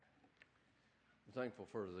We're thankful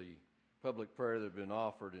for the public prayer that has been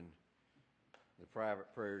offered, and the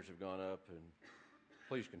private prayers have gone up. And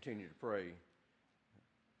please continue to pray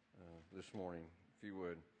this morning, if you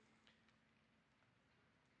would.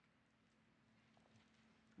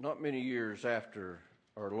 Not many years after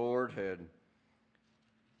our Lord had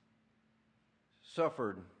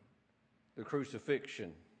suffered the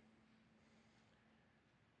crucifixion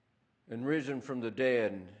and risen from the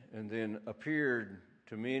dead, and then appeared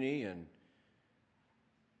to many, and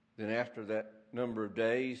then after that number of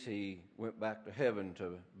days, he went back to heaven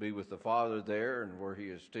to be with the Father there, and where he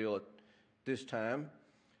is still at this time.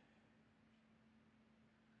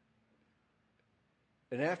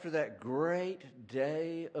 And after that great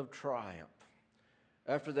day of triumph,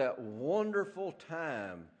 after that wonderful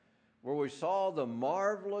time where we saw the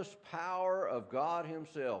marvelous power of God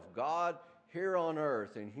himself, God here on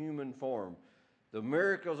earth in human form, the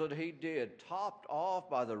miracles that he did, topped off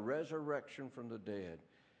by the resurrection from the dead,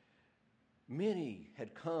 many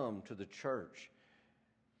had come to the church.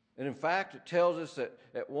 And in fact, it tells us that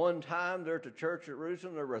at one time there at the church at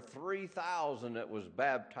Jerusalem, there were 3,000 that was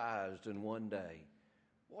baptized in one day.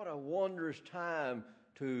 What a wondrous time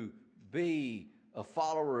to be a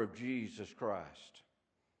follower of Jesus Christ.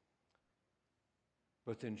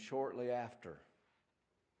 But then shortly after,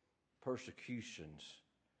 persecutions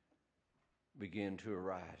began to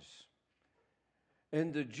arise.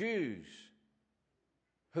 And the Jews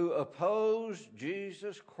who opposed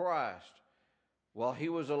Jesus Christ while he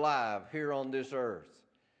was alive here on this earth,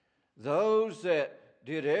 those that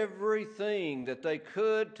did everything that they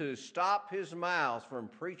could to stop his mouth from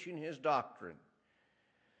preaching his doctrine,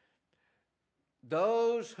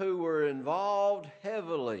 those who were involved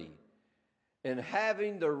heavily in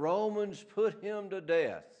having the Romans put him to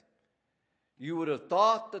death, you would have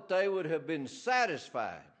thought that they would have been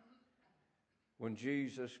satisfied when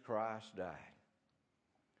Jesus Christ died.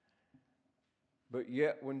 But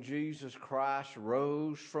yet when Jesus Christ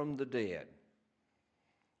rose from the dead,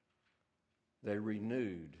 they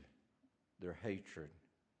renewed their hatred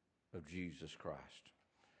of Jesus Christ.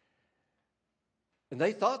 And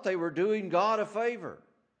they thought they were doing God a favor.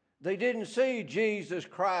 They didn't see Jesus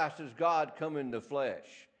Christ as God come in the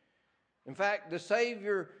flesh. In fact, the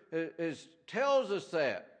Savior tells us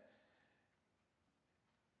that.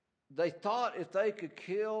 They thought if they could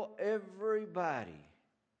kill everybody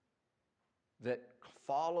that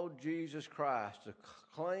followed Jesus Christ, to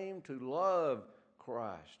claim to love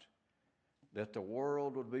Christ, that the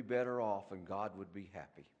world would be better off and God would be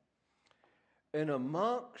happy. And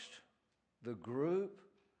amongst the group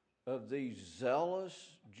of these zealous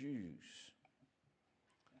Jews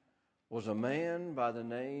was a man by the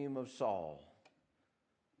name of Saul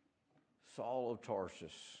of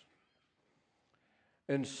Tarsus.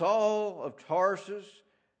 And Saul of Tarsus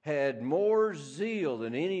had more zeal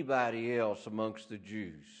than anybody else amongst the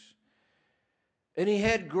Jews. And he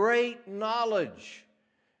had great knowledge.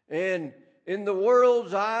 And in the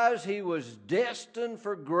world's eyes, he was destined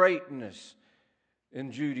for greatness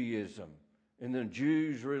in Judaism, in the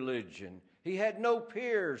Jews' religion. He had no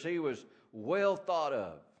peers. He was well thought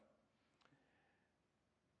of.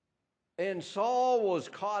 And Saul was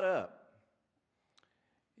caught up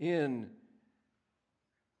in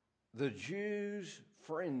the Jews'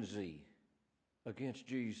 frenzy against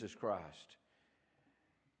Jesus Christ.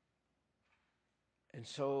 And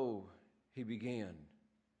so he began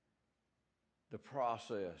the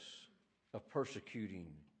process of persecuting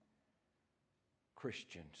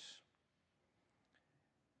Christians.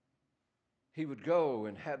 He would go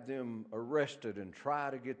and have them arrested and try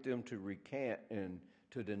to get them to recant and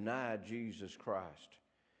to deny Jesus Christ.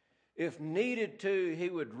 If needed to, he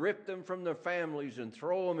would rip them from their families and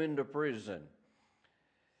throw them into prison.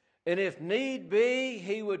 And if need be,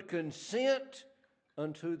 he would consent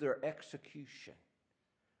unto their execution,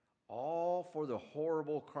 all for the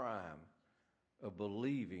horrible crime of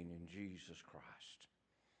believing in Jesus Christ.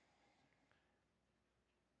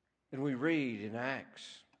 And we read in Acts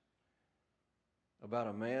about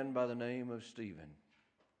a man by the name of Stephen.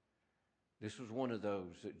 This was one of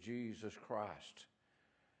those that Jesus Christ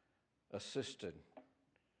assisted,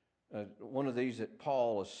 one of these that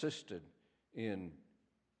Paul assisted in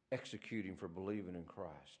executing for believing in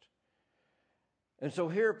Christ. And so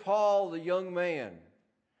here Paul, the young man,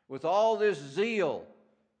 with all this zeal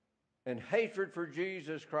and hatred for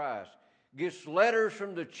Jesus Christ, gets letters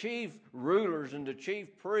from the chief rulers and the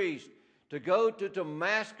chief priests to go to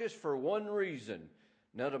Damascus for one reason.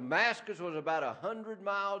 Now, Damascus was about a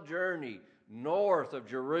 100-mile journey north of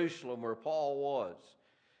Jerusalem where Paul was.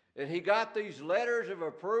 And he got these letters of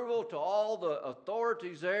approval to all the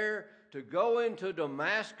authorities there to go into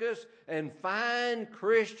Damascus and find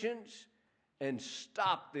Christians and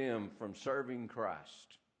stop them from serving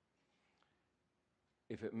Christ.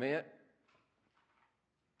 If it meant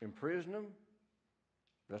imprison them,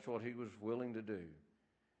 that's what he was willing to do.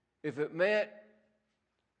 If it meant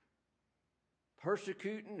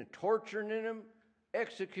persecuting and torturing them,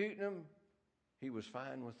 executing them, he was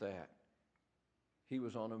fine with that. He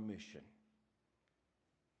was on a mission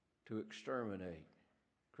to exterminate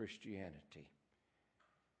Christianity.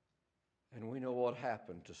 And we know what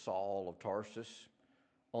happened to Saul of Tarsus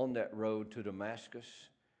on that road to Damascus,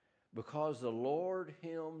 because the Lord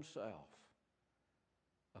himself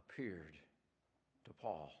appeared to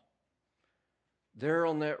Paul. There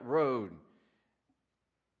on that road,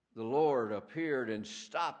 the Lord appeared and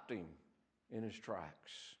stopped him in his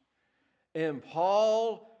tracks. And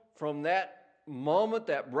Paul, from that moment,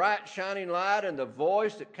 that bright shining light and the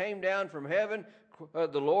voice that came down from heaven,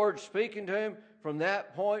 the Lord speaking to him, from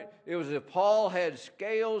that point, it was as if Paul had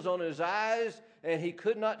scales on his eyes and he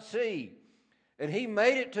could not see. And he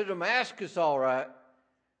made it to Damascus all right,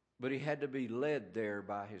 but he had to be led there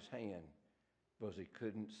by his hand because he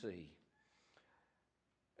couldn't see.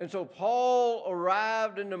 And so Paul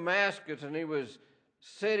arrived in Damascus, and he was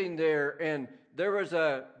sitting there, and there was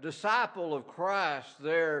a disciple of Christ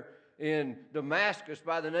there in Damascus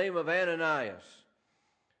by the name of Ananias.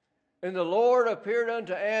 And the Lord appeared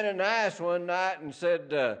unto Ananias one night and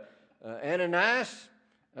said, Ananias,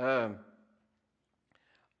 I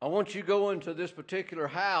want you to go into this particular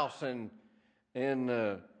house, and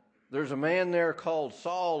there's a man there called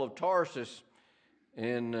Saul of Tarsus,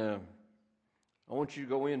 and I want you to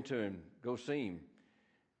go into him, go see him.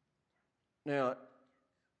 Now,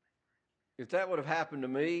 if that would have happened to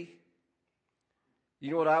me, you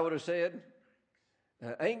know what I would have said?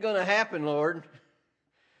 Ain't going to happen, Lord.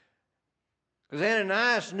 Because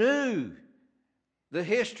Ananias knew the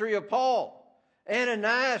history of Paul.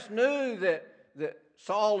 Ananias knew that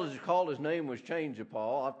Saul, as he called, his name was changed to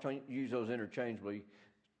Paul. I've used those interchangeably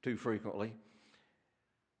too frequently.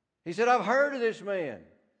 He said, I've heard of this man,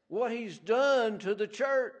 what he's done to the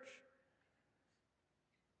church.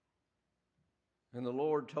 And the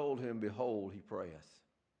Lord told him, behold, he prayeth.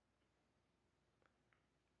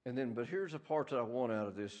 And then, but here's the part that I want out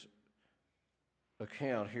of this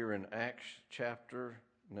account here in Acts chapter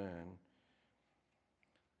 9.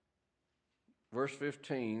 Verse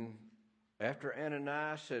 15, after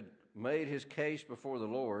Ananias had made his case before the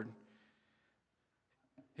Lord,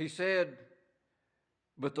 he said,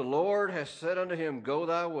 but the Lord hath said unto him, go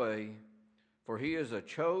thy way, for he is a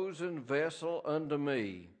chosen vessel unto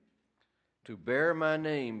me, to bear my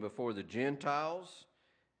name before the Gentiles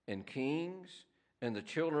and kings and the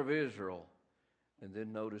children of Israel. And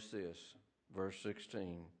then notice this, verse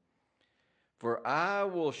 16. For I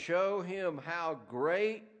will show him how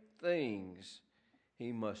great things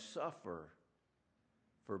he must suffer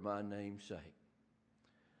for my name's sake.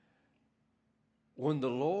 When the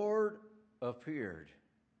Lord appeared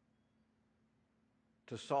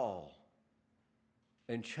to Saul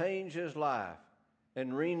and changed his life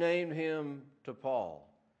and renamed him to Paul,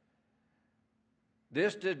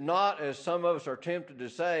 this did not, as some of us are tempted to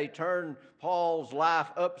say, turn Paul's life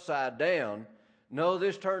upside down. No,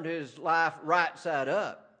 this turned his life right side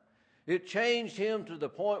up. It changed him to the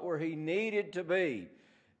point where he needed to be.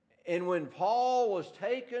 And when Paul was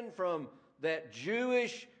taken from that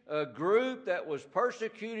Jewish group that was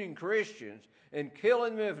persecuting Christians and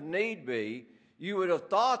killing them if need be, you would have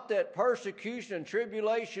thought that persecution and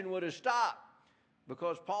tribulation would have stopped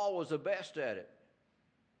because Paul was the best at it.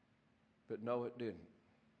 But no, it didn't.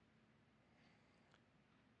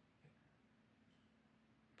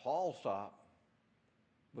 Paul stopped,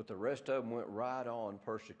 but the rest of them went right on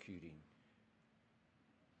persecuting.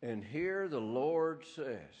 And here the Lord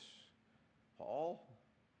says, Paul,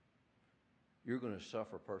 you're going to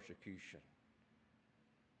suffer persecution.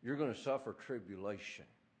 You're going to suffer tribulation.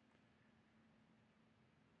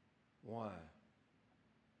 Why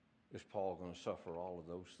is Paul going to suffer all of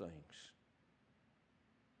those things?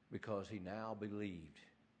 Because he now believed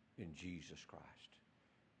in Jesus Christ.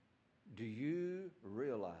 Do you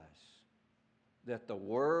realize that the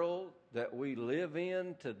world that we live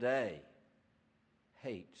in today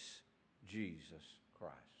hates Jesus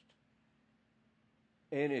Christ?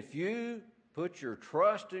 And if you put your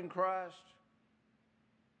trust in Christ,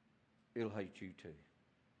 it'll hate you too.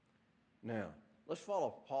 Now, let's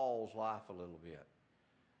follow Paul's life a little bit.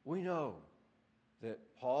 We know that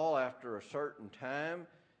Paul, after a certain time,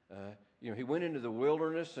 he went into the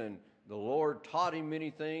wilderness and the Lord taught him many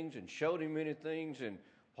things and showed him many things. And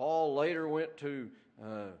Paul later went to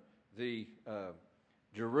the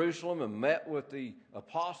Jerusalem and met with the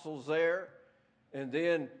apostles there. And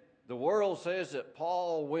then the world says that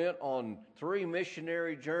Paul went on 3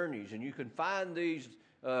 missionary journeys, and you can find these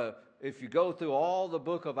if you go through all the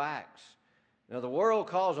book of Acts. Now, the world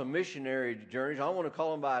calls them missionary journeys. I want to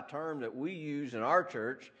call them by a term that we use in our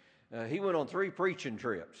church. He went on 3 preaching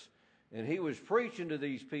trips, and he was preaching to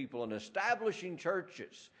these people and establishing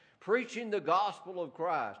churches, preaching the gospel of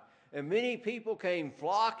Christ. And many people came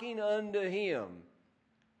flocking unto him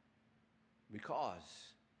because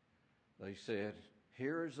they said,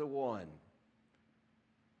 here is the one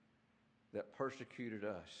that persecuted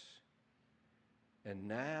us. And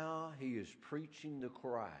now he is preaching the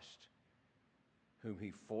Christ whom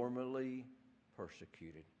he formerly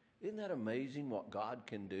persecuted. Isn't that amazing what God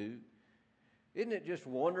can do? Isn't it just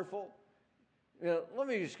wonderful? You know, let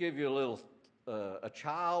me just give you a little a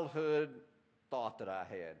childhood thought that I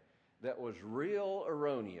had that was real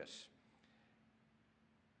erroneous.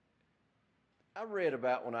 I read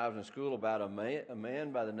about when I was in school about a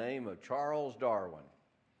man by the name of Charles Darwin.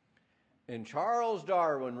 And Charles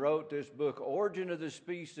Darwin wrote this book, Origin of the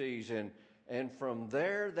Species, and from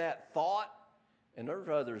there that thought, and there's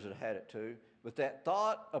others that had it too, but that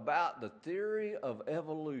thought about the theory of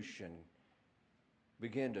evolution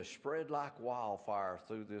began to spread like wildfire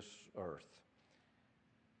through this earth.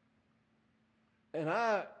 And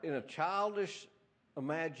I, in a childish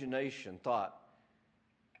imagination, thought,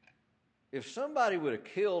 if somebody would have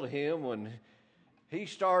killed him when he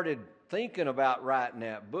started thinking about writing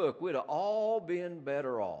that book, we'd have all been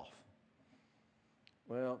better off.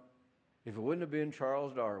 Well, if it wouldn't have been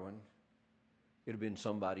Charles Darwin, it'd have been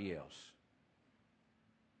somebody else.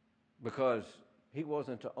 Because he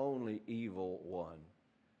wasn't the only evil one.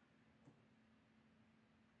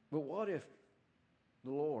 But what if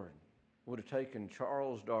the Lord would have taken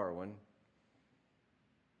Charles Darwin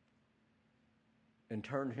and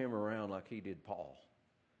turned him around like he did Paul?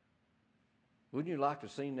 Wouldn't you like to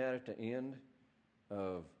have seen that at the end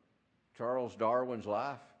of Charles Darwin's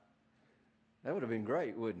life? That would have been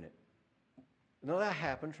great, wouldn't it? No, that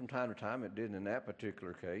happens from time to time. It didn't in that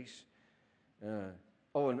particular case.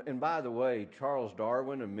 And by the way, Charles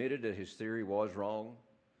Darwin admitted that his theory was wrong,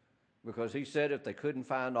 because he said if they couldn't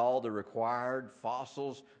find all the required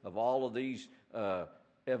fossils of all of these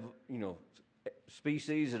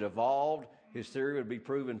species that evolved, his theory would be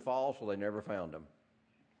proven false. Well, they never found them.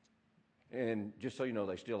 And just so you know,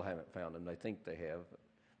 they still haven't found them. They think they have.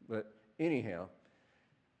 But anyhow,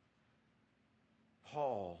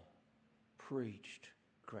 Paul preached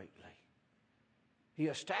greatly. He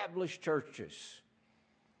established churches.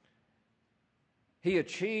 He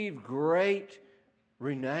achieved great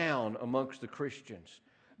renown amongst the Christians.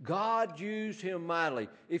 God used him mightily.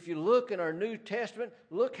 If you look in our New Testament,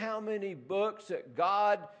 look how many books that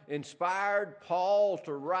God inspired Paul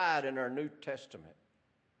to write in our New Testament.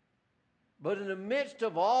 But in the midst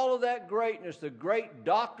of all of that greatness, the great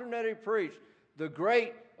doctrine that he preached, the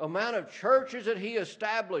great amount of churches that he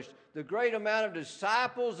established, the great amount of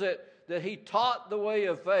disciples that he taught the way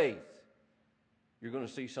of faith, you're going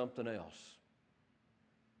to see something else.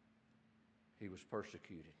 He was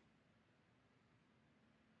persecuted.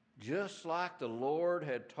 Just like the Lord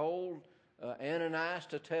had told Ananias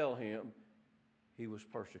to tell him, he was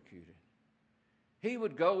persecuted. He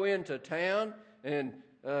would go into town, and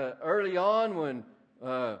early on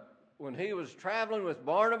when he was traveling with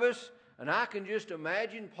Barnabas, and I can just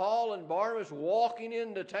imagine Paul and Barnabas walking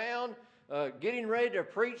into town, getting ready to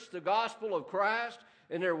preach the gospel of Christ,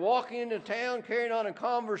 and they're walking into town carrying on a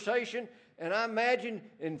conversation, and I imagine,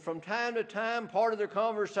 and from time to time, part of their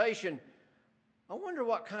conversation, I wonder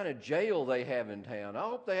what kind of jail they have in town. I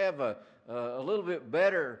hope they have a little bit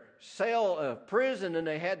better prison than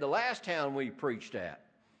they had the last town we preached at.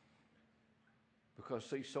 Because,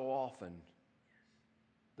 see, so often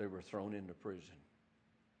they were thrown into prison.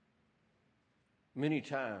 Many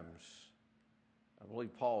times, I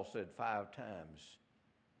believe Paul said 5 times,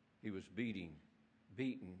 he was beaten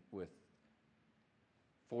with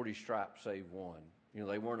 40 stripes save one. You know,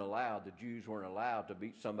 they weren't allowed, the Jews weren't allowed to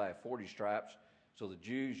beat somebody 40 stripes, so the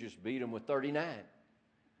Jews just beat him with 39.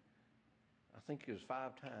 I think it was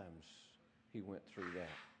 5 times he went through that.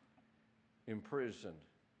 Imprisoned.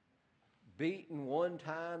 Beaten one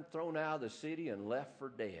time, thrown out of the city, and left for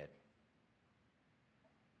dead.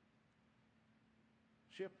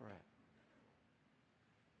 Shipwreck.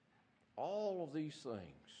 All of these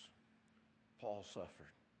things Paul suffered.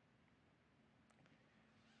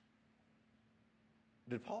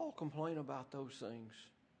 Did Paul complain about those things?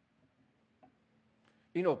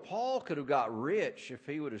 You know, Paul could have got rich if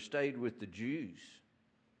he would have stayed with the Jews.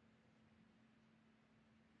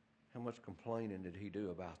 How How much complaining did he do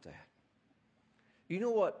about that? You know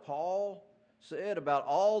what Paul said about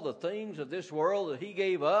all the things of this world that he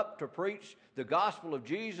gave up to preach the gospel of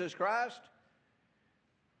Jesus Christ?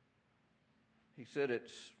 He said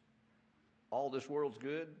it's all this world's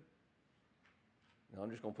good. Now, I'm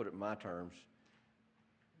just going to put it in my terms.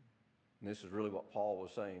 And this is really what Paul was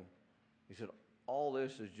saying. He said, all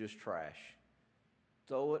this is just trash.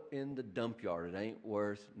 Throw it in the dump yard. It ain't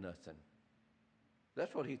worth nothing.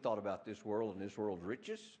 That's what he thought about this world and this world's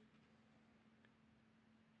riches.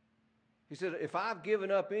 He said, if I've given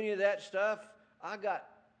up any of that stuff, I got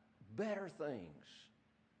better things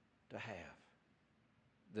to have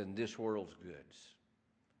than this world's goods.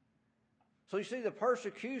 So you see, the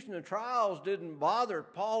persecution and trials didn't bother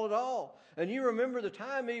Paul at all. And you remember the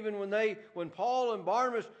time even when Paul and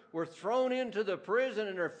Barnabas were thrown into the prison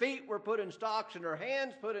and their feet were put in stocks and their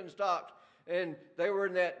hands put in stocks. And they were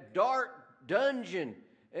in that dark dungeon.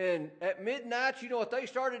 And at midnight, you know what they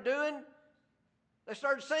started doing? They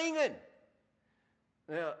started singing.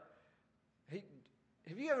 Now,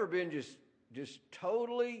 have you ever been just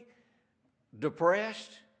totally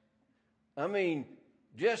depressed? I mean,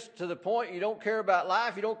 just to the point you don't care about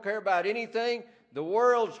life, you don't care about anything. The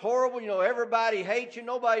world's horrible. You know, everybody hates you.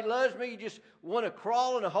 Nobody loves me. You just want to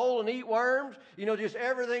crawl in a hole and eat worms. You know, just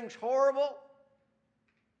everything's horrible.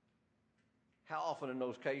 How often in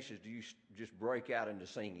those cases do you just break out into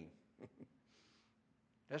singing?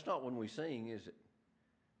 That's not when we sing, is it?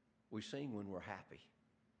 We sing when we're happy.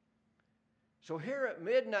 So here at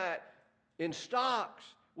midnight in stocks,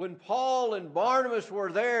 when Paul and Barnabas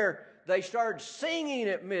were there, they started singing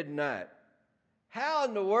at midnight. How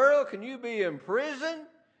in the world can you be in prison?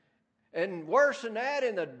 And worse than that,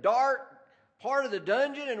 in the dark part of the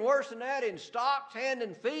dungeon, and worse than that, in stocks, hand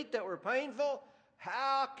and feet that were painful.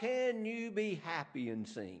 How can you be happy and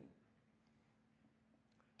sing?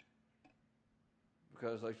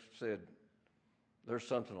 Because they said there's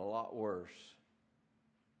something a lot worse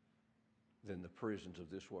than the prisons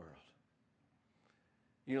of this world.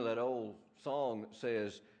 You know that old song that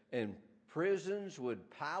says, and prisons would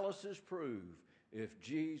palaces prove if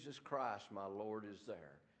Jesus Christ my Lord is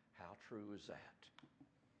there. How true is that?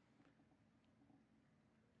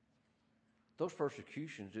 Those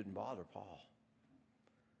persecutions didn't bother Paul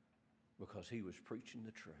because he was preaching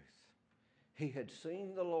the truth. He had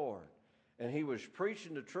seen the Lord and he was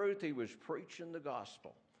preaching the truth. He was preaching the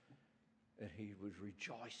gospel and he was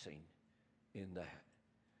rejoicing in that.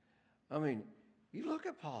 I mean, you look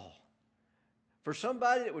at Paul. For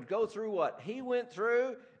somebody that would go through what he went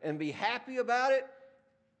through and be happy about it,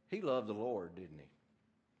 he loved the Lord, didn't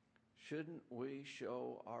he? Shouldn't we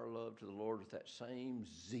show our love to the Lord with that same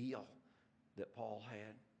zeal that Paul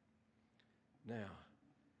had? Now,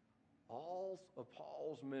 all of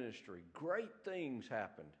Paul's ministry, great things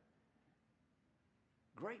happened.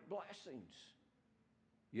 Great blessings.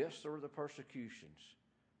 Yes, there were the persecutions.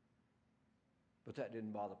 But that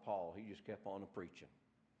didn't bother Paul. He just kept on preaching.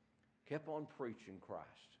 Kept on preaching Christ.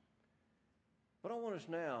 But I want us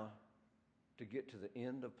now to get to the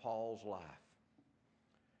end of Paul's life.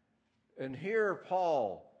 And here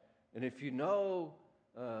Paul, and if you know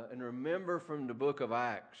and remember from the book of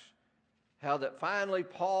Acts, how that finally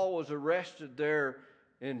Paul was arrested there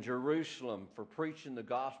in Jerusalem for preaching the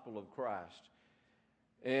gospel of Christ.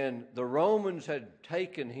 And the Romans had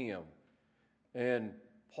taken him. And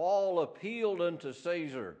Paul appealed unto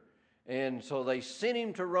Caesar. And so they sent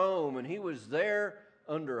him to Rome, and he was there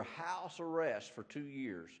under house arrest for 2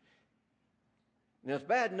 years. Now, it's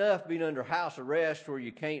bad enough being under house arrest where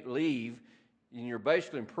you can't leave, and you're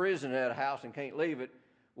basically in prison at a house and can't leave it.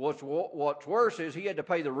 What's worse is he had to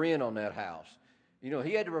pay the rent on that house. You know,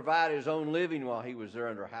 he had to provide his own living while he was there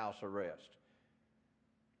under house arrest.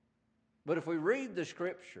 But if we read the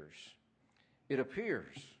scriptures, it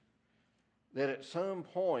appears that at some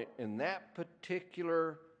point in that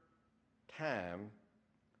particular time,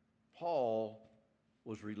 Paul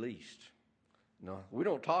was released. Now, we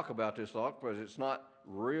don't talk about this a lot because it's not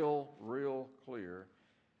real clear.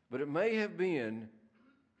 But it may have been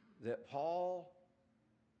that Paul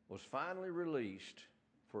was finally released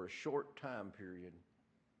for a short time period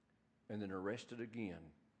and then arrested again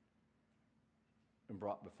and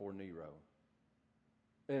brought before Nero.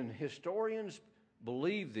 And historians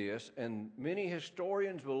believe this, and many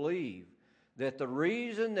historians believe that the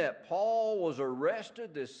reason that Paul was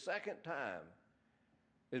arrested this second time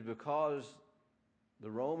is because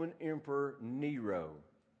the Roman Emperor Nero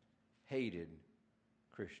hated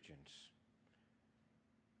Christians.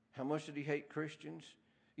 How much did he hate Christians?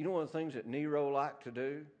 You know one of the things that Nero liked to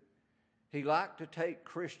do? He liked to take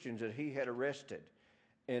Christians that he had arrested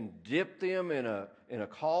and dip them in a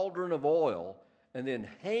cauldron of oil and then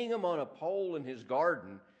hang them on a pole in his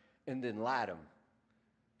garden and then light them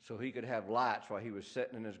so he could have lights while he was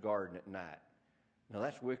sitting in his garden at night. Now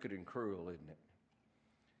that's wicked and cruel, isn't it?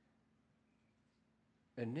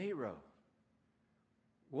 And Nero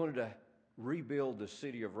wanted to rebuild the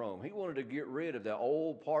city of Rome. He wanted to get rid of the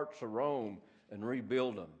old parts of Rome and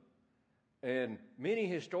rebuild them. And many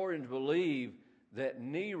historians believe that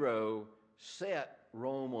Nero set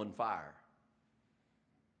Rome on fire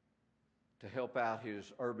to help out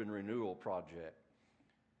his urban renewal project.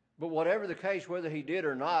 But whatever the case, whether he did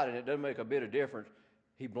or not, and it doesn't make a bit of difference,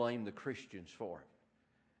 he blamed the Christians for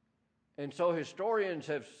it. And so historians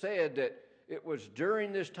have said that it was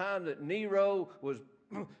during this time that Nero was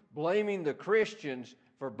blaming the Christians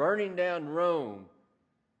for burning down Rome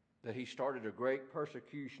that he started a great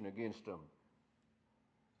persecution against them.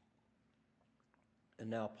 And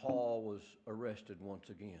now Paul was arrested once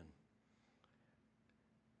again.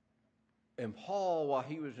 And Paul, while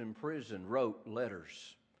he was in prison, wrote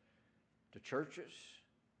letters to churches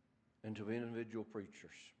and to individual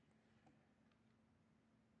preachers.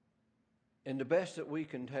 And the best that we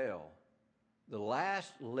can tell, the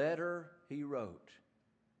last letter he wrote,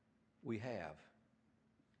 we have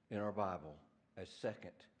in our Bible as 2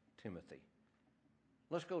 Timothy.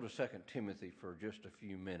 Let's go to 2 Timothy for just a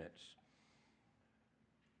few minutes.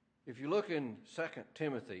 If you look in 2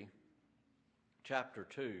 Timothy chapter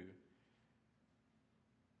 2,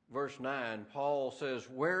 verse 9, Paul says,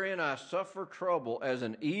 "Wherein I suffer trouble as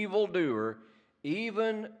an evildoer,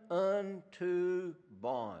 even unto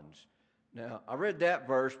bonds." Now, I read that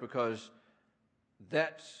verse because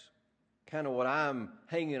that's kind of what I'm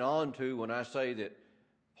hanging on to when I say that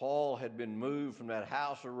Paul had been moved from that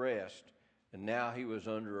house arrest and now he was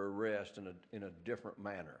under arrest in a different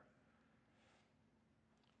manner.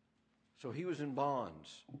 So he was in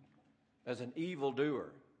bonds as an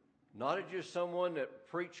evildoer, not as just someone that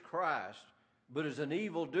preached Christ, but as an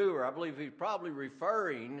evildoer. I believe he's probably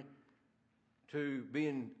referring to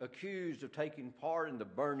being accused of taking part in the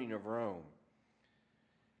burning of Rome.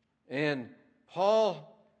 And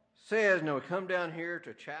Paul says, now we come down here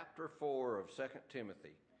to chapter 4 of 2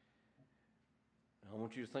 Timothy. I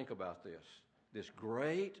want you to think about this. This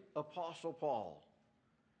great apostle Paul,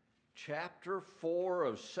 chapter 4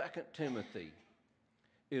 of 2 Timothy,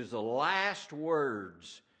 is the last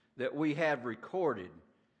words that we have recorded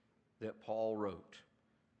that Paul wrote.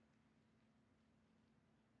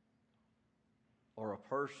 Are a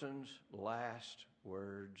person's last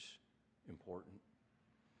words important?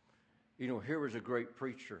 You know, here was a great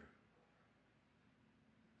preacher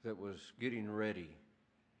that was getting ready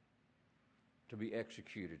to be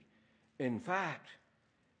executed. In fact,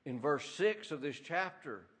 in verse 6 of this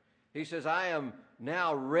chapter, he says, "I am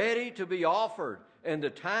now ready to be offered, and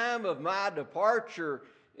the time of my departure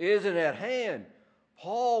isn't at hand."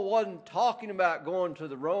 Paul wasn't talking about going to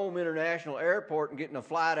the Rome International Airport and getting a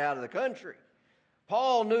flight out of the country.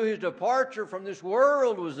 Paul knew his departure from this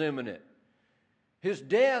world was imminent. His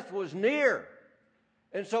death was near.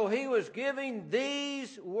 And so he was giving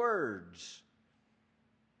these words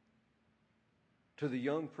to the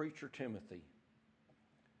young preacher Timothy.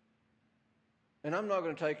 And I'm not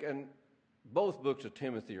going to take, and both books of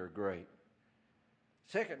Timothy are great.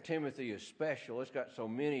 2 Timothy is special. It's got so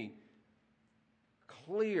many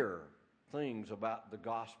clear things about the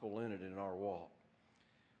gospel in it in our walk.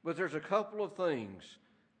 But there's a couple of things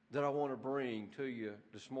that I want to bring to you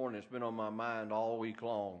this morning. It's been on my mind all week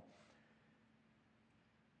long.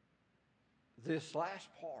 This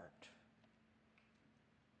last part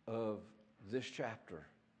of this chapter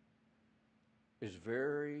is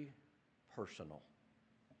very personal.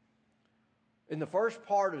 In the first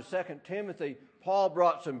part of 2 Timothy, Paul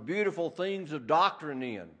brought some beautiful things of doctrine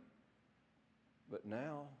in. But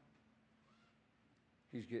now,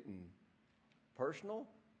 he's getting personal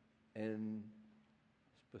and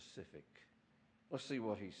specific. Let's see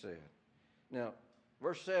what he said. Now,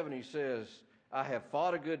 verse 7, he says, "I have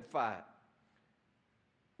fought a good fight."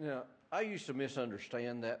 Now, I used to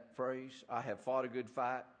misunderstand that phrase, "I have fought a good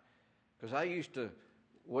fight," because I used to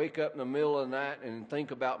wake up in the middle of the night and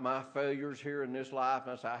think about my failures here in this life,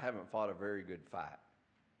 and I say, "I haven't fought a very good fight."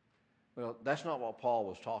 Well, that's not what Paul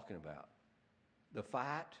was talking about. The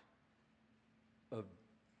fight of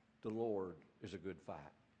the Lord is a good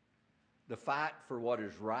fight. The fight for what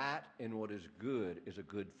is right and what is good is a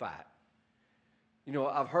good fight. You know,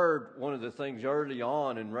 I've heard one of the things early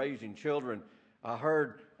on in raising children, I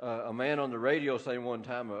heard a man on the radio say one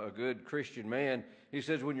time, a good Christian man, he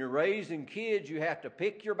says, when you're raising kids, you have to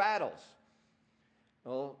pick your battles.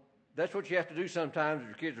 Well, That's what you have to do sometimes with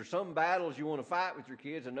your kids. There's some battles you want to fight with your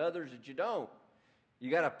kids and others that you don't. You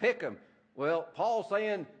got to pick them. Well, Paul's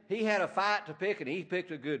saying he had a fight to pick, and he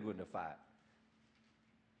picked a good one to fight.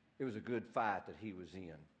 It was a good fight that he was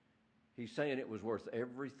in. He's saying it was worth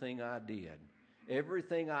everything I did.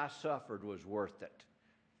 Everything I suffered was worth it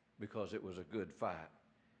because it was a good fight.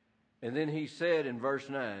 And then he said in verse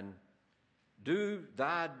 9, do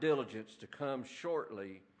thy diligence to come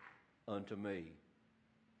shortly unto me.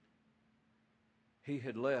 He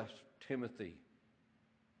had left Timothy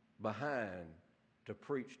behind to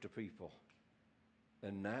preach to people.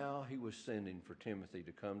 And now he was sending for Timothy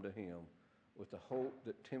to come to him with the hope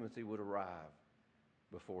that Timothy would arrive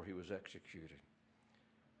before he was executed.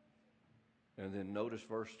 And then notice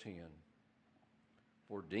verse 10.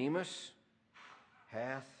 For Demas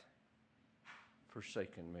hath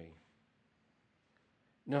forsaken me.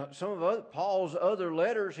 Now, some of Paul's other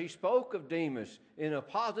letters, he spoke of Demas in a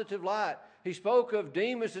positive light. He spoke of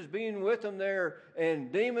Demas as being with him there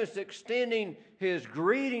and Demas extending his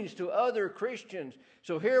greetings to other Christians.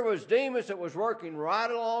 So here was Demas that was working right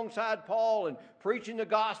alongside Paul and preaching the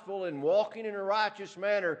gospel and walking in a righteous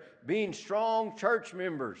manner, being strong church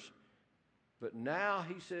members. But now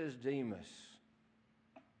he says Demas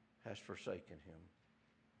has forsaken him.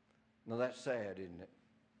 Now that's sad, isn't it?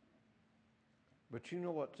 But you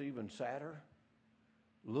know what's even sadder?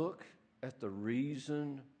 Look at the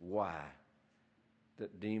reason why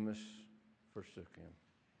that Demas forsook him.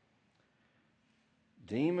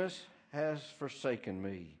 Demas has forsaken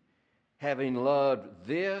me, having loved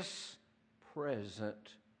this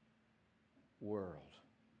present world.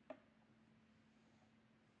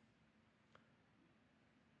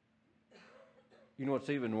 You know what's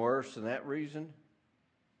even worse than that reason?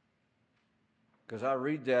 Because I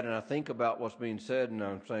read that and I think about what's being said and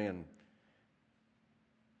I'm saying,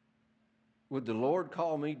 would the Lord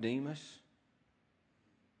call me Demas?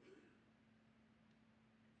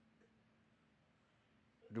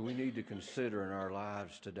 Do we need to consider in our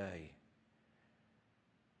lives today,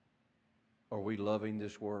 are we loving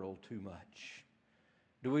this world too much?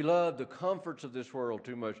 Do we love the comforts of this world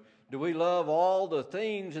too much? Do we love all the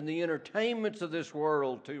things and the entertainments of this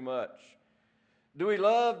world too much? Do we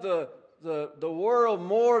love the world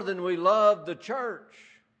more than we love the church?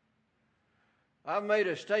 I've made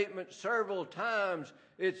a statement several times.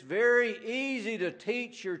 It's very easy to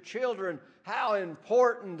teach your children how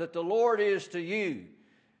important that the Lord is to you.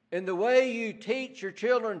 And the way you teach your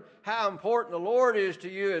children how important the Lord is to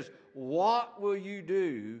you is, what will you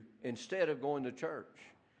do instead of going to church?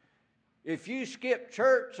 If you skip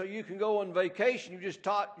church so you can go on vacation, you just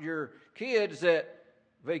taught your kids that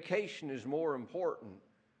vacation is more important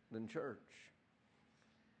than church.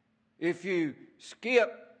 If you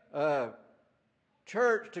skip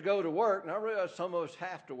church to go to work, and I realize some of us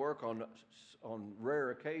have to work on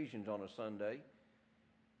rare occasions on a Sunday,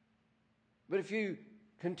 but if you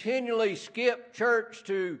continually skip church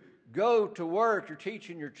to go to work, you're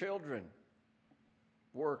teaching your children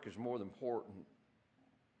work is more important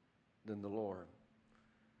than the Lord.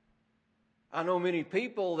 I know many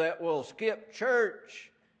people that will skip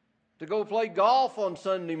church to go play golf on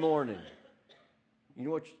Sunday morning. You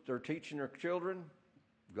know what they're teaching their children?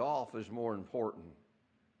 Golf is more important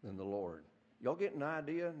than the Lord. Y'all get an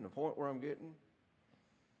idea and the point where I'm getting?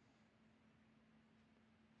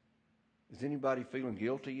 Is anybody feeling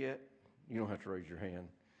guilty yet? You don't have to raise your hand.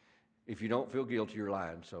 If you don't feel guilty, you're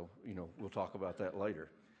lying. So, we'll talk about that later.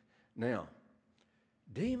 Now,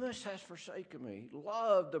 Demas has forsaken me,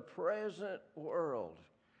 loved the present world.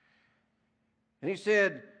 And he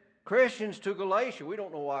said, Christians to Galatia. We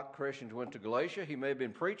don't know why Christians went to Galatia. He may have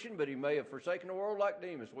been preaching, but he may have forsaken the world like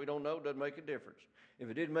Demas. We don't know. It doesn't make a difference. If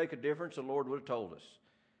it did make a difference, the Lord would have told us.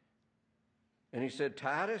 And he said,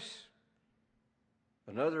 Titus,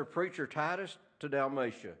 another preacher, Titus, to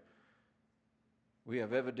Dalmatia. We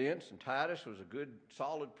have evidence, and Titus was a good,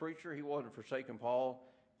 solid preacher. He wasn't forsaking Paul.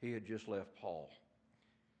 He had just left Paul.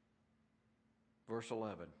 Verse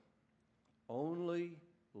 11. Only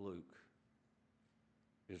Luke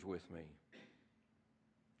is with me.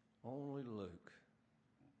 Only Luke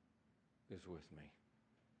is with me.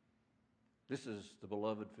 This is the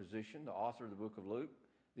beloved physician, the author of the book of Luke,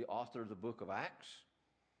 the author of the book of Acts.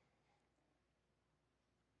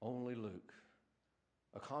 Only Luke,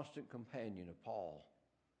 a constant companion of Paul,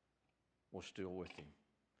 was still with him.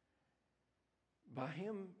 By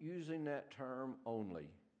him using that term only,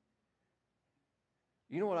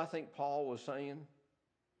 you know what I think Paul was saying?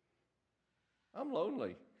 I'm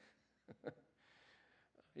lonely.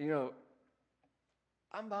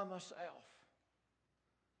 I'm by myself.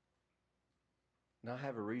 Now I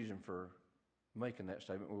have a reason for making that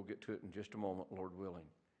statement. We'll get to it in just a moment, Lord willing.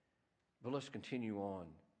 But let's continue on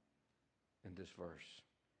in this verse.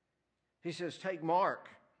 He says, take Mark.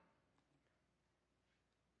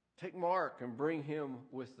 Take Mark and bring him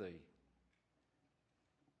with thee.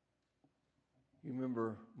 You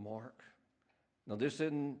remember Mark? Now, this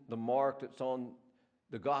isn't the Mark that's on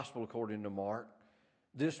the gospel according to Mark.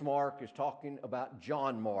 This Mark is talking about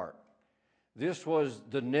John Mark. This was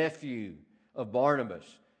the nephew of Barnabas.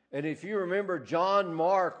 And if you remember, John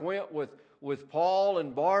Mark went with Paul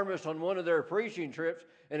and Barnabas on one of their preaching trips,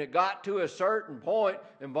 and it got to a certain point,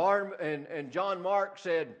 and John Mark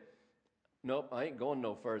said, nope, I ain't going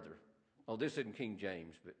no further. Oh, this isn't King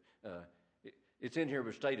James, but it's in here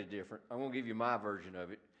but stated different. I'm going to give you my version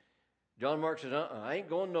of it. John Mark says, I ain't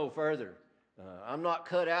going no further. I'm not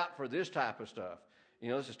cut out for this type of stuff.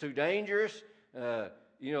 This is too dangerous.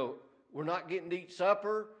 We're not getting to eat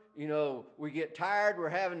supper. We get tired. We're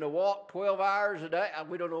having to walk 12 hours a day.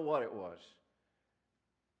 We don't know what it was.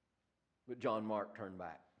 But John Mark turned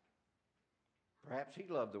back. Perhaps he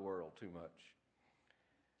loved the world too much.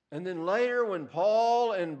 And then later when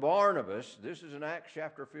Paul and Barnabas, this is in Acts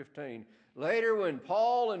chapter 15, later when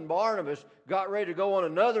Paul and Barnabas got ready to go on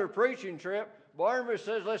another preaching trip, Barnabas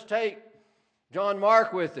says, let's take John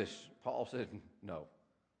Mark with us. Paul said, no.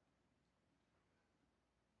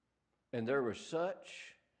 And there was such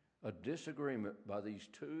a disagreement by these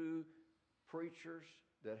two preachers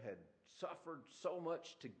that had suffered so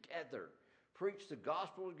much together, preached the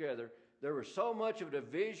gospel together. There was so much of a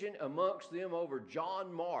division amongst them over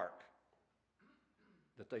John Mark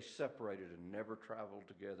that they separated and never traveled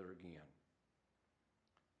together again.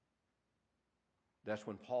 That's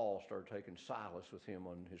when Paul started taking Silas with him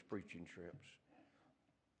on his preaching trips.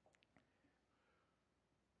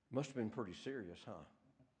 Must have been pretty serious, huh?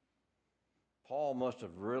 Paul must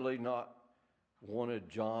have really not wanted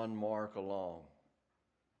John Mark along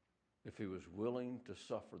if he was willing to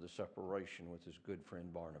suffer the separation with his good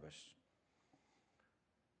friend Barnabas.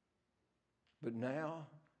 But now,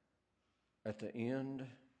 at the end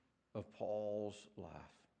of Paul's life,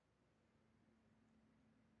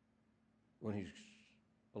 when he's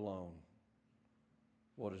alone,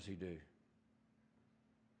 what does he do?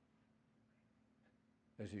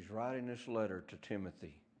 As he's writing this letter to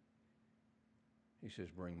Timothy, he says,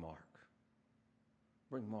 bring Mark.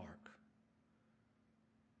 Bring Mark.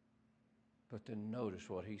 But then notice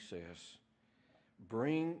what he says.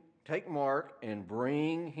 Take Mark and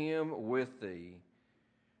bring him with thee,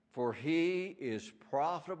 for he is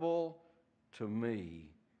profitable to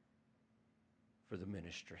me for the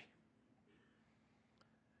ministry.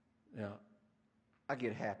 Now, I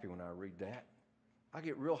get happy when I read that. I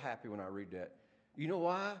get real happy when I read that. You know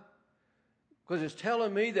why? Because it's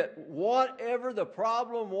telling me that whatever the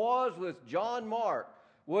problem was with John Mark,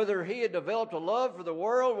 whether he had developed a love for the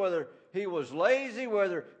world, whether he was lazy,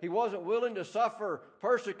 whether he wasn't willing to suffer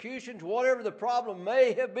persecutions, whatever the problem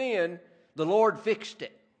may have been, the Lord fixed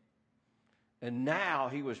it. And now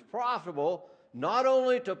he was profitable, not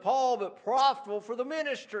only to Paul, but profitable for the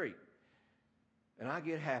ministry. And I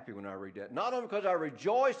get happy when I read that. Not only because I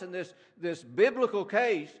rejoice in this biblical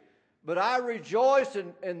case, but I rejoice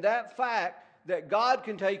in that fact that God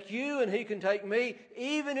can take you and He can take me,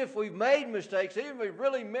 even if we've made mistakes, even if we've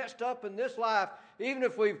really messed up in this life, even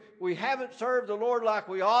if we haven't served the Lord like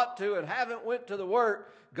we ought to and haven't went to the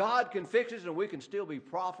work, God can fix us and we can still be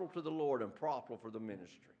profitable to the Lord and profitable for the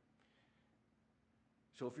ministry.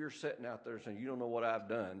 So if you're sitting out there saying, you don't know what I've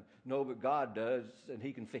done, no, but God does and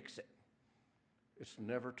He can fix it. It's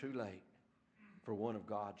never too late for one of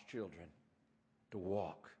God's children to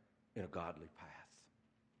walk in a godly path.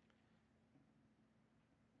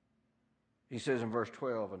 He says in verse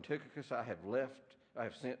 12, and Tychicus I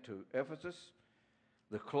have sent to Ephesus.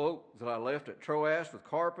 The cloak that I left at Troas with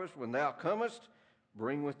Carpus, when thou comest,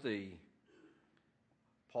 bring with thee.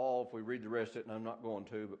 Paul, if we read the rest of it, and I'm not going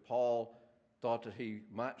to, but Paul thought that he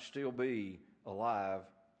might still be alive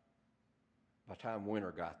by the time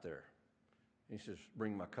winter got there. He says,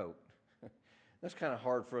 bring my coat. That's kind of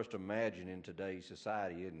hard for us to imagine in today's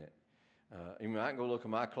society, isn't it? I can go look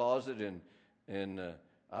in my closet and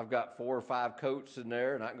I've got 4 or 5 coats in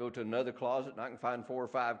there, and I can go to another closet and I can find 4 or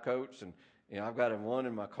 5 coats, and I've got one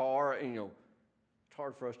in my car. And it's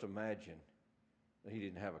hard for us to imagine that he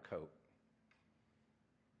didn't have a coat.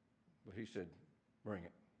 But he said, bring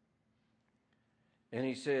it. And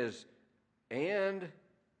he says, and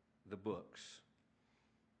the books.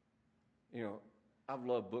 I've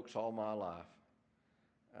loved books all my life.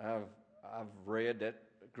 I've read that.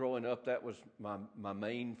 Growing up, that was my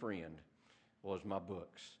main friend, was my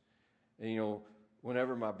books. And,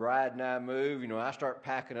 Whenever my bride and I move, I start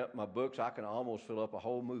packing up my books. I can almost fill up a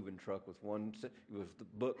whole moving truck with the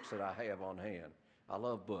books that I have on hand. I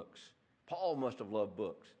love books. Paul must have loved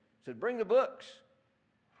books. He said, bring the books.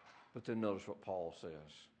 But then notice what Paul says.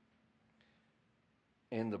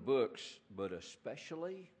 And the books, but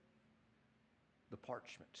especially the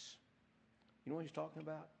parchments. You know what he's talking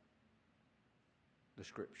about? The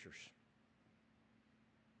Scriptures.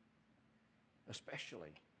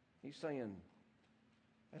 Especially. He's saying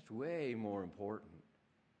that's way more important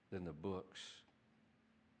than the books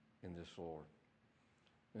in this Lord.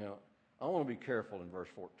 Now, I want to be careful in verse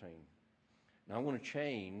 14. Now, I want to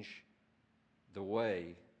change the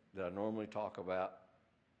way that I normally talk about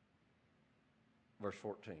verse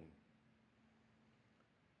 14.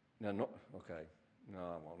 Now, no, okay. No,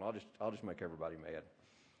 I won't. I'll just make everybody mad,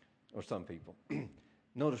 or some people.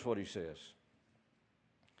 Notice what he says.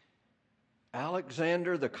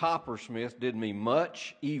 Alexander the coppersmith did me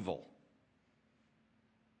much evil.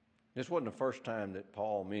 This wasn't the first time that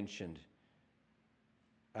Paul mentioned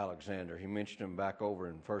Alexander. He mentioned him back over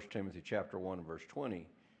in 1 Timothy chapter 1, verse 20,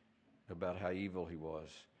 about how evil he was.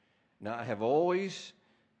 Now, I have always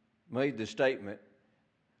made the statement,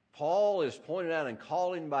 Paul is pointing out and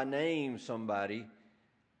calling by name somebody,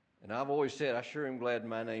 and I've always said, I sure am glad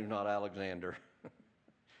my name's not Alexander.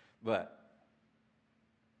 But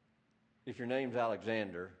if your name's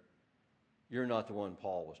Alexander, you're not the one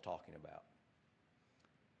Paul was talking about.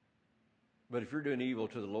 But if you're doing evil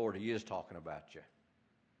to the Lord, he is talking about you.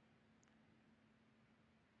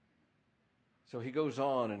 So he goes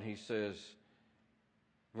on and he says,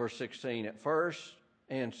 verse 16, at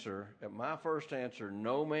my first answer,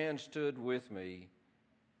 no man stood with me,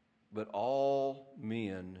 but all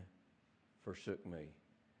men forsook me.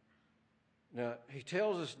 Now, he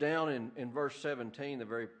tells us down in verse 17, the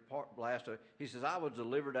very last of it, he says, I was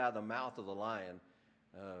delivered out of the mouth of the lion.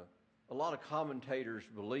 A lot of commentators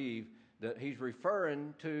believe that he's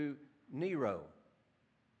referring to Nero,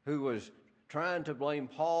 who was trying to blame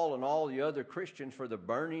Paul and all the other Christians for the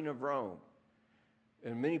burning of Rome.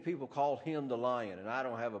 And many people call him the lion, and I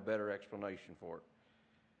don't have a better explanation for it.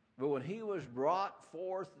 But when he was brought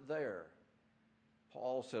forth there,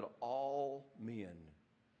 Paul said, all men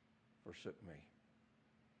forsook me.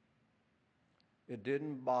 It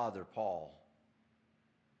didn't bother Paul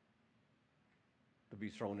to be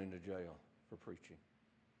thrown into jail for preaching.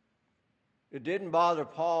 It didn't bother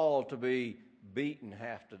Paul to be beaten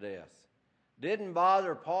half to death. Didn't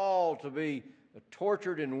bother Paul to be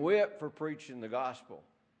tortured and whipped for preaching the gospel.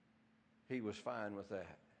 He was fine with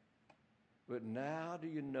that. But now do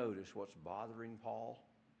you notice what's bothering Paul?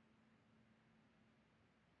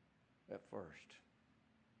 At first,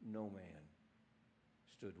 no man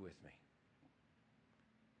stood with me.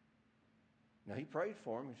 Now he prayed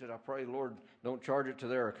for him. He said, I pray, Lord, don't charge it to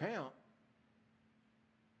their account.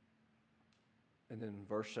 And then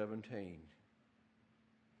verse 17,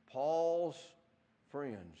 Paul's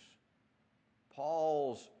friends,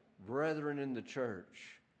 Paul's brethren in the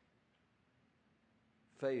church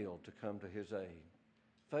failed to come to his aid,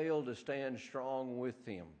 failed to stand strong with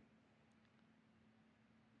him.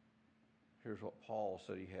 Here's what Paul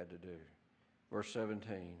said he had to do. Verse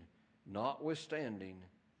 17, notwithstanding,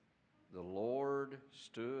 the Lord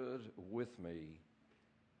stood with me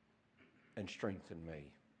and strengthened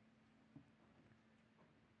me.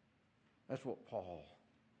 That's what Paul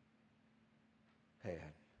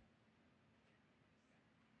had.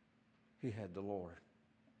 He had the Lord.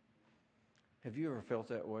 Have you ever felt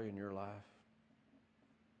that way in your life?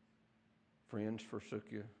 Friends forsook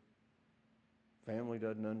you. Family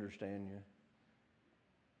doesn't understand you.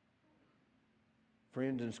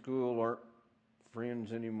 Friends in school aren't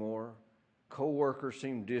friends anymore. Co-workers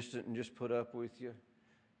seem distant and just put up with you.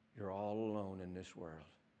 You're all alone in this world.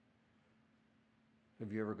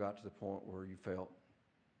 Have you ever got to the point where you felt,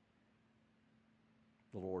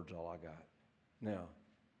 the Lord's all I got? Now,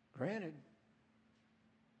 granted,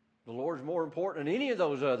 the Lord's more important than any of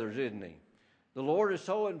those others, isn't he? The Lord is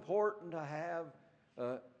so important to have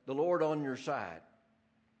the Lord on your side.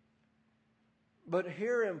 But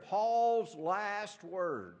here in Paul's last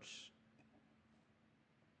words,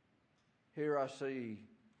 here I see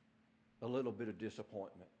a little bit of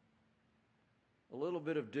disappointment. A little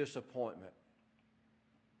bit of disappointment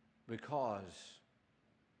because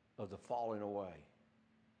of the falling away.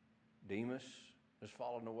 Demas has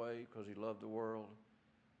fallen away because he loved the world.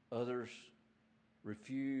 Others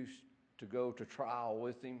refused to go to trial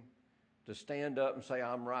with him, to stand up and say,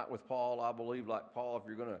 I'm right with Paul. I believe like Paul. If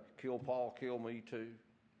you're going to kill Paul, kill me too.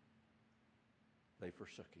 They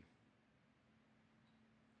forsook him.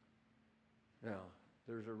 Now,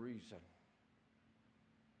 there's a reason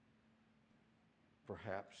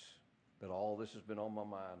perhaps that all this has been on my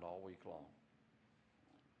mind all week long.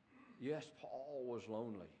 Yes, Paul was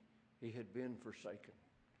lonely. He had been forsaken.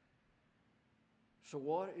 So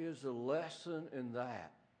what is the lesson in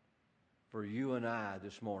that for you and I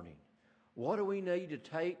this morning? What do we need to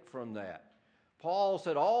take from that? Paul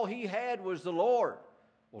said all he had was the Lord.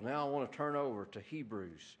 Well, now I want to turn over to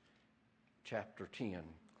Hebrews chapter 10.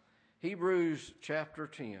 Hebrews chapter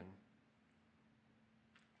 10,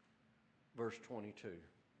 verse 22.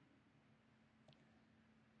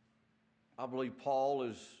 I believe Paul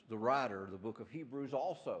is the writer of the book of Hebrews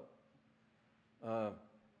also. And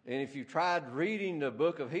if you've tried reading the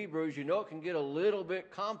book of Hebrews, you know it can get a little bit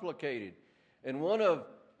complicated. And one of,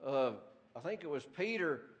 I think it was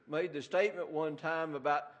Peter, made the statement one time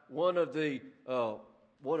about one of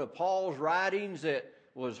Paul's writings that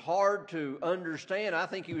was hard to understand. I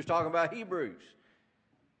think he was talking about Hebrews.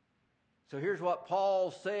 So here's what Paul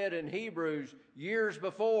said in Hebrews years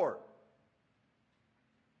before.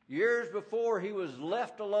 Years before he was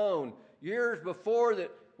left alone. Years before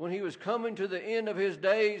that, when he was coming to the end of his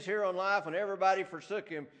days here on life and everybody forsook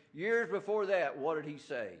him. Years before that, what did he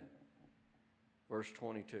say? Verse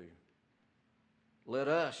 22. Let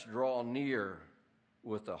us draw near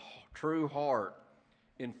with a true heart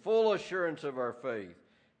in full assurance of our faith,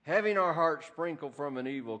 having our hearts sprinkled from an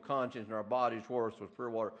evil conscience and our bodies washed with pure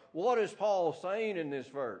water. What is Paul saying in this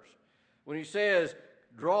verse? When he says,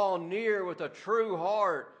 draw near with a true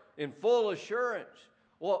heart in full assurance,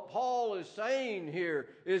 what Paul is saying here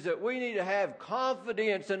is that we need to have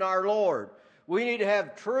confidence in our Lord. We need to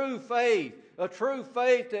have true faith, a true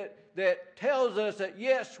faith that tells us that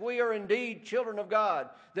yes, we are indeed children of God,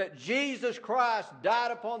 that Jesus Christ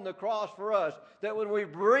died upon the cross for us, that when we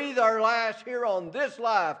breathe our last here on this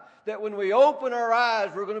life, that when we open our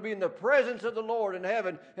eyes, we're going to be in the presence of the Lord in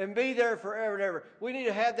heaven and be there forever and ever. We need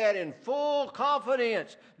to have that in full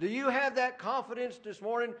confidence. Do you have that confidence this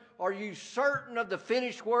morning? Are you certain of the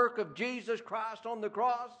finished work of Jesus Christ on the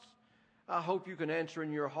cross? I hope you can answer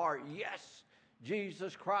in your heart, yes,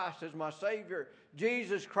 Jesus Christ is my Savior.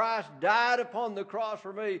 Jesus Christ died upon the cross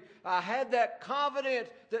for me. I had that confidence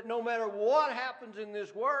that no matter what happens in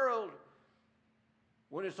this world,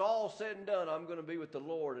 when it's all said and done, I'm going to be with the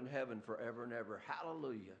Lord in heaven forever and ever.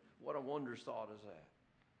 Hallelujah. What a wondrous thought is that.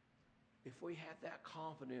 If we have that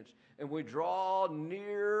confidence and we draw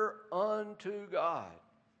near unto God,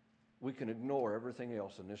 we can ignore everything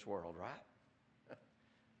else in this world, right?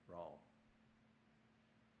 Wrong.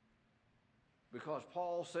 Because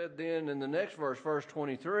Paul said then in the next verse, verse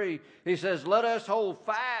 23, he says, let us hold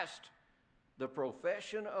fast the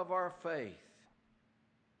profession of our faith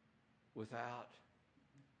without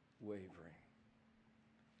wavering.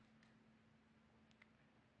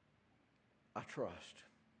 I trust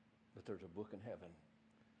that there's a book in heaven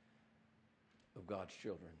of God's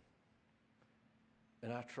children.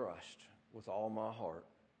 And I trust with all my heart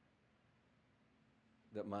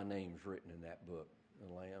that my name's written in that book,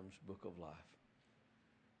 the Lamb's Book of Life.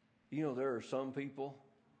 You know, there are some people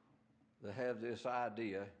that have this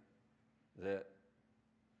idea that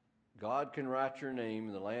God can write your name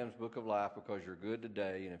in the Lamb's Book of Life because you're good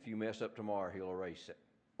today, and if you mess up tomorrow, he'll erase it.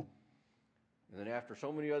 And then after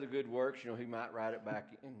so many other good works, you know, he might write it back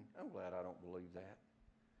in. I'm glad I don't believe that.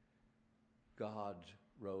 God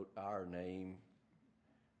wrote our name.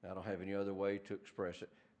 I don't have any other way to express it.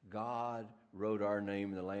 God wrote our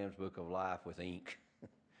name in the Lamb's Book of Life with ink.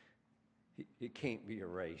 It can't be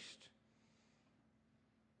erased.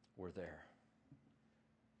 We're there.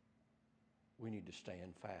 We need to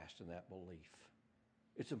stand fast in that belief.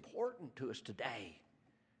 It's important to us today,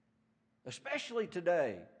 especially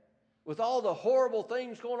today, with all the horrible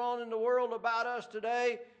things going on in the world about us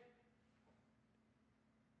today.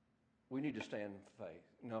 We need to stand in faith.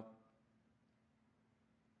 You know,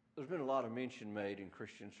 there's been a lot of mention made in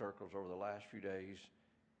Christian circles over the last few days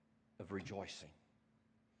of rejoicing.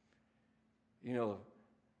 You know,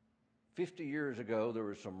 50 years ago, there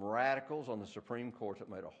were some radicals on the Supreme Court that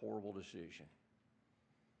made a horrible decision.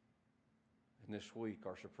 And this week,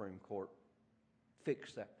 our Supreme Court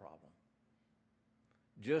fixed that problem.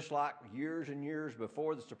 Just like years and years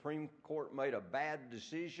before, the Supreme Court made a bad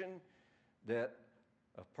decision that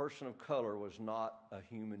a person of color was not a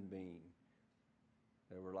human being.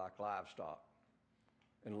 They were like livestock.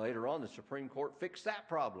 And later on, the Supreme Court fixed that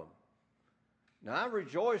problem. Now, I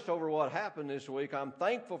rejoiced over what happened this week. I'm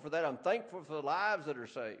thankful for that. I'm thankful for the lives that are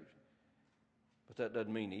saved. But that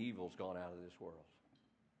doesn't mean the evil's gone out of this world.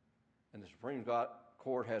 And the Supreme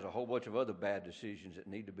Court has a whole bunch of other bad decisions that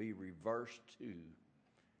need to be reversed too.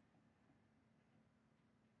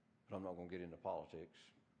 But I'm not going to get into politics.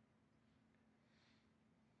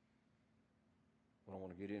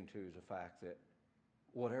 want to get into is the fact that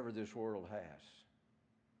whatever this world has,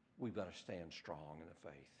 we've got to stand strong in the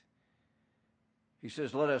faith. He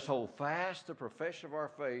says, let us hold fast the profession of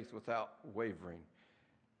our faith without wavering,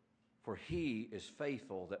 for he is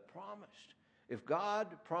faithful that promised. If God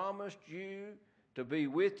promised you to be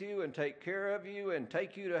with you and take care of you and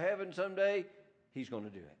take you to heaven someday, he's going to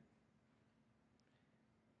do it.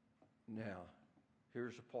 Now,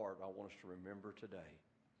 here's the part I want us to remember today.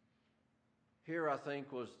 Here, I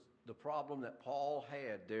think, was the problem that Paul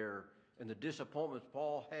had there and the disappointments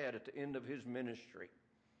Paul had at the end of his ministry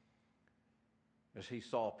as he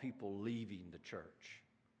saw people leaving the church,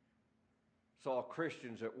 saw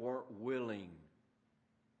Christians that weren't willing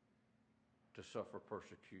to suffer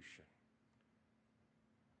persecution.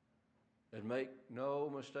 And make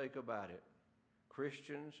no mistake about it,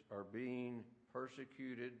 Christians are being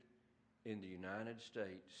persecuted in the United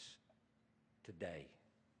States today.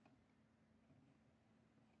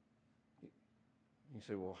 You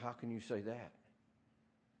say, well, how can you say that?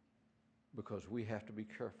 Because we have to be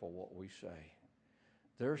careful what we say.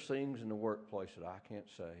 There's things in the workplace that I can't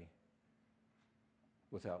say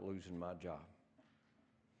without losing my job.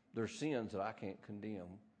 There's sins that I can't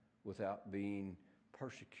condemn without being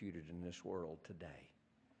persecuted in this world today.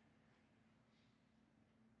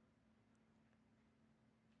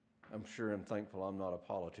 I'm sure and thankful I'm not a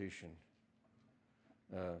politician.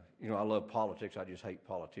 I love politics. I just hate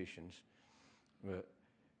politicians. But,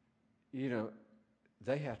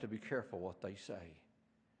 they have to be careful what they say.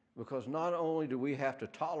 Because not only do we have to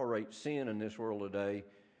tolerate sin in this world today,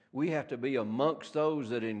 we have to be amongst those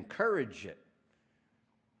that encourage it.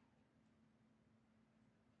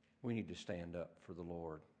 We need to stand up for the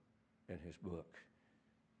Lord and his book,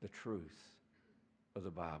 the truth of the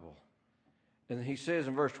Bible. And he says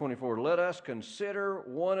in verse 24, let us consider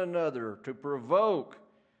one another to provoke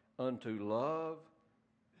unto love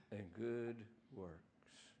and good works.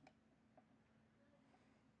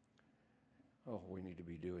 Oh, we need to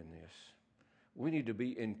be doing this. We need to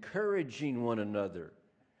be encouraging one another.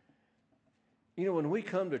 When we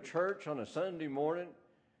come to church on a Sunday morning,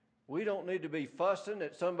 we don't need to be fussing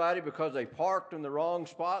at somebody because they parked in the wrong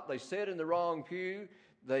spot, they sat in the wrong pew,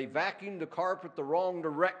 they vacuumed the carpet the wrong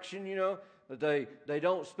direction, that they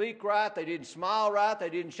don't speak right, they didn't smile right, they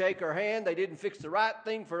didn't shake our hand, they didn't fix the right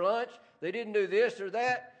thing for lunch, they didn't do this or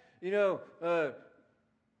that.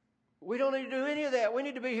 We don't need to do any of that. We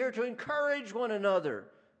need to be here to encourage one another,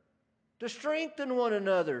 to strengthen one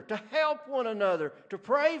another, to help one another, to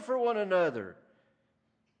pray for one another.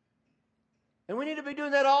 And we need to be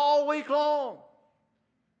doing that all week long.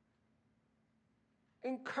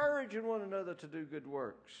 Encouraging one another to do good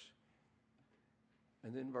works.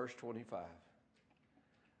 And then verse 25.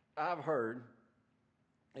 I've heard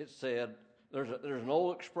it said, there's an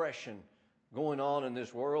old expression going on in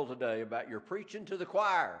this world today about you're preaching to the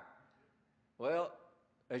choir. Well,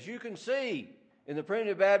 as you can see, in the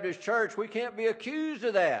Primitive Baptist Church, we can't be accused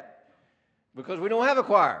of that because we don't have a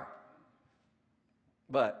choir.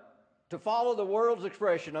 But to follow the world's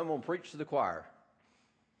expression, I'm going to preach to the choir.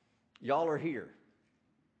 Y'all are here.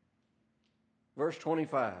 Verse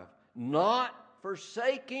 25, not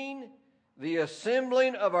forsaking the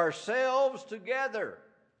assembling of ourselves together,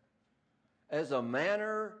 as a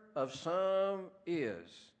manner of some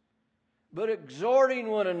is, but exhorting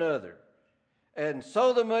one another, and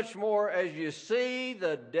so the much more as you see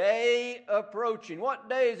the day approaching. What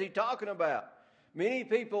day is he talking about? Many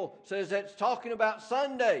people says that's talking about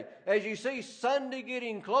Sunday. As you see Sunday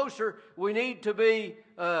getting closer, we need to be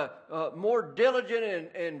more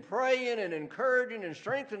diligent in praying and encouraging and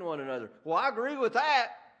strengthening one another. Well, I agree with that,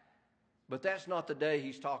 but that's not the day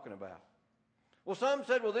he's talking about. Well, some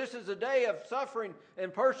said, well, this is a day of suffering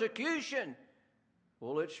and persecution.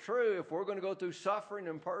 Well, it's true. If we're going to go through suffering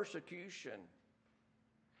and persecution,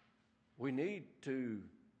 we need to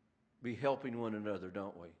be helping one another,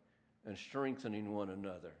 don't we? And strengthening one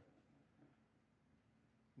another.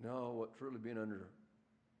 No, what's really been under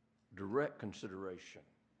direct consideration,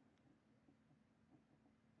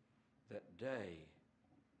 that day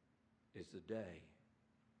is the day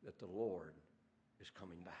that the Lord is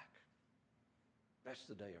coming back. That's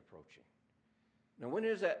the day approaching. Now, when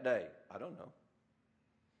is that day? I don't know.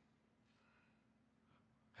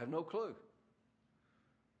 Have no clue.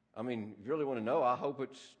 I mean, if you really want to know, I hope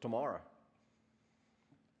it's tomorrow.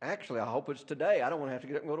 Actually, I hope it's today. I don't want to have to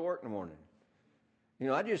get up and go to work in the morning.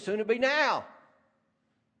 I'd just soon it be now.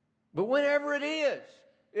 But whenever it is,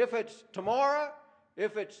 if it's tomorrow,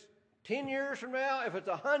 if it's 10 years from now, if it's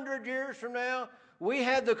 100 years from now, we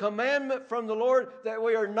have the commandment from the Lord that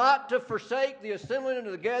we are not to forsake the assembling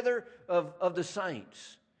together of the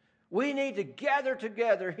saints. We need to gather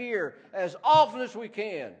together here as often as we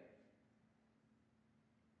can.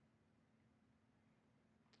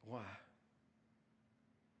 Why?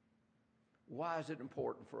 Why is it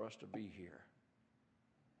important for us to be here?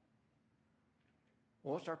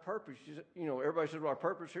 Well, what's our purpose? You know, everybody says, well, our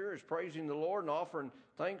purpose here is praising the Lord and offering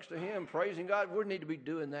thanks to Him, praising God. We need to be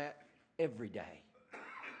doing that every day.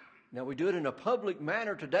 Now, we do it in a public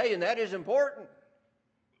manner today, and that is important.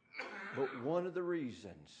 But one of the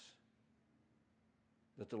reasons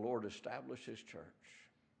that the Lord established His church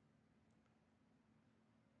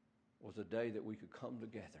was a day that we could come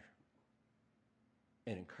together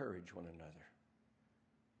and encourage one another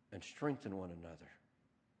and strengthen one another.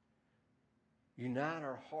 Unite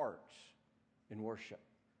our hearts in worship,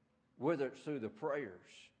 whether it's through the prayers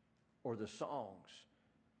or the songs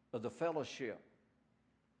or the fellowship,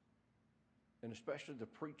 and especially the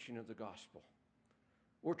preaching of the gospel.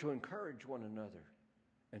 We're to encourage one another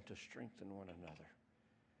and to strengthen one another.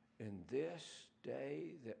 In this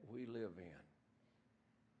day that we live in,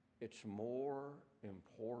 it's more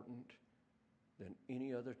important than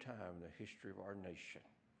any other time in the history of our nation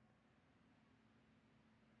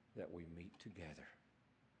that we meet together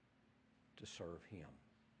to serve Him.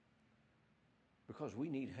 Because we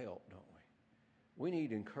need help, don't we? We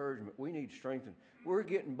need encouragement. We need strength. We're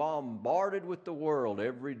getting bombarded with the world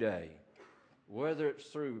every day, whether it's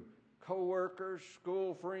through coworkers,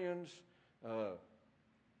 school friends,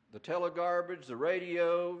 the telegarbage, the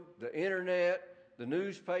radio, the internet, the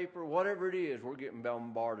newspaper, whatever it is, we're getting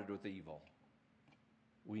bombarded with evil.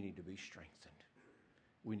 We need to be strengthened.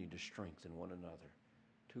 We need to strengthen one another,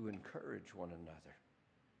 to encourage one another.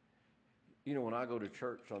 You know, when I go to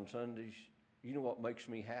church on Sundays, you know what makes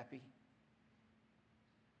me happy?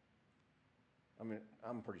 I mean,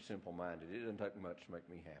 I'm pretty simple-minded. It doesn't take much to make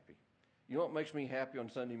me happy. You know what makes me happy on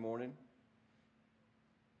Sunday morning?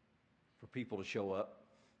 For people to show up.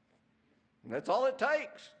 And that's all it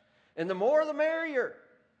takes. And the more the merrier.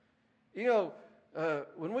 You know,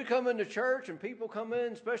 when we come into church and people come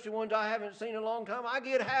in, especially ones I haven't seen in a long time, I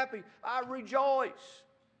get happy. I rejoice.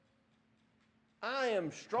 I am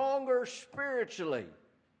stronger spiritually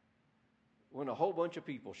when a whole bunch of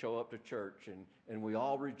people show up to church and we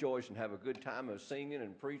all rejoice and have a good time of singing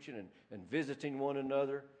and preaching and visiting one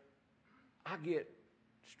another. I get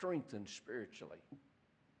strengthened spiritually.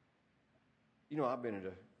 You know, I've been at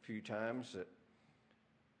a few times that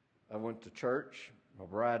I went to church. My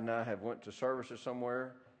bride and I have went to services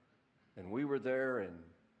somewhere, and we were there, and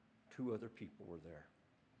 2 other people were there.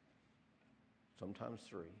 Sometimes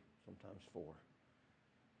 3, sometimes 4.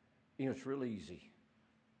 You know, it's really easy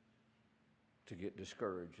to get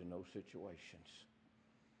discouraged in those situations.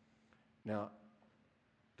 Now,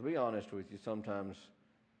 to be honest with you, sometimes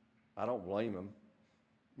I don't blame them.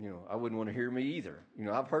 You know, I wouldn't want to hear me either. You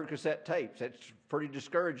know, I've heard cassette tapes. That's pretty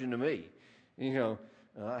discouraging to me. You know,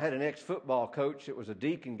 I had an ex-football coach that was a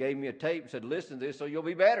deacon, gave me a tape and said, listen to this so you'll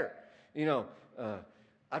be better. You know,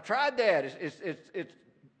 I tried that. It's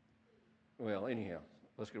well, anyhow,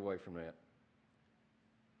 let's get away from that.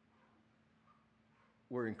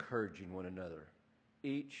 We're encouraging one another.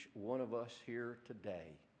 Each one of us here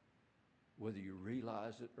today, whether you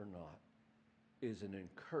realize it or not, is an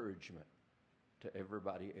encouragement to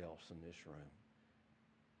everybody else in this room.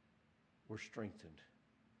 We're strengthened.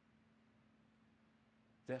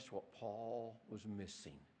 That's what Paul was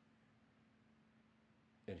missing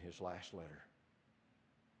in his last letter.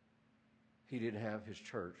 He didn't have his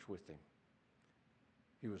church with him.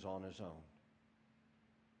 He was on his own.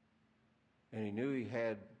 And he knew he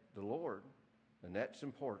had the Lord, and that's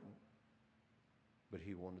important. But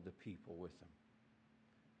he wanted the people with him.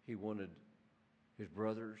 He wanted his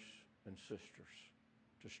brothers and sisters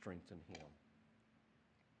to strengthen him.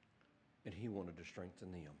 And he wanted to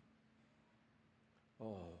strengthen them.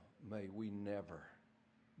 Oh, may we never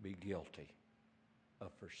be guilty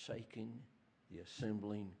of forsaking the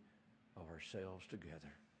assembling of ourselves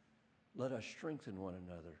together. Let us strengthen one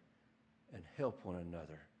another and help one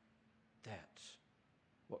another. That's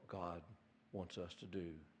what God wants us to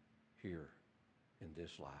do here in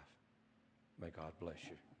this life. May God bless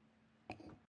you.